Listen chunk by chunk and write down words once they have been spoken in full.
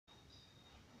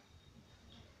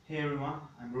Hey everyone,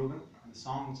 I'm Reuben, and the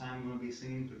song which I'm going to be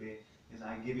singing today is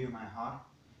I Give You My Heart.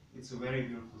 It's a very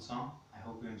beautiful song. I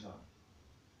hope you enjoy.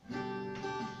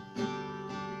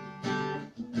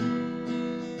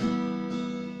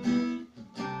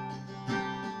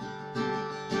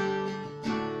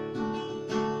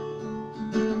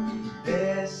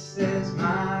 This is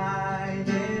my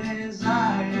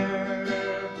desire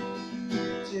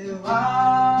to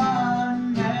honor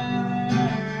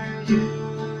you.